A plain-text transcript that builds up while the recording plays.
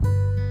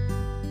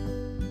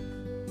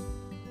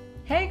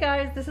Hey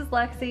guys, this is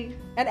Lexi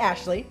and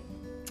Ashley,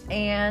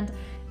 and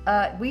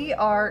we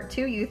are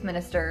two youth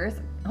ministers.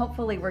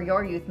 Hopefully we're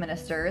your youth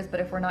ministers,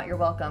 but if we're not, you're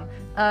welcome.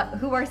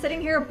 Who are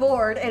sitting here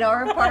bored in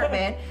our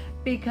apartment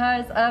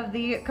because of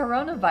the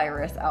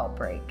coronavirus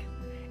outbreak.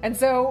 And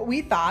so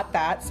we thought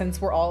that since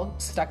we're all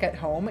stuck at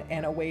home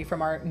and away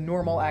from our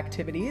normal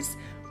activities,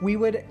 we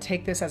would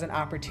take this as an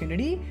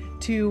opportunity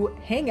to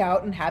hang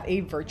out and have a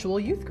virtual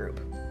youth group.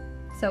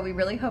 So we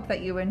really hope that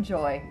you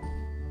enjoy.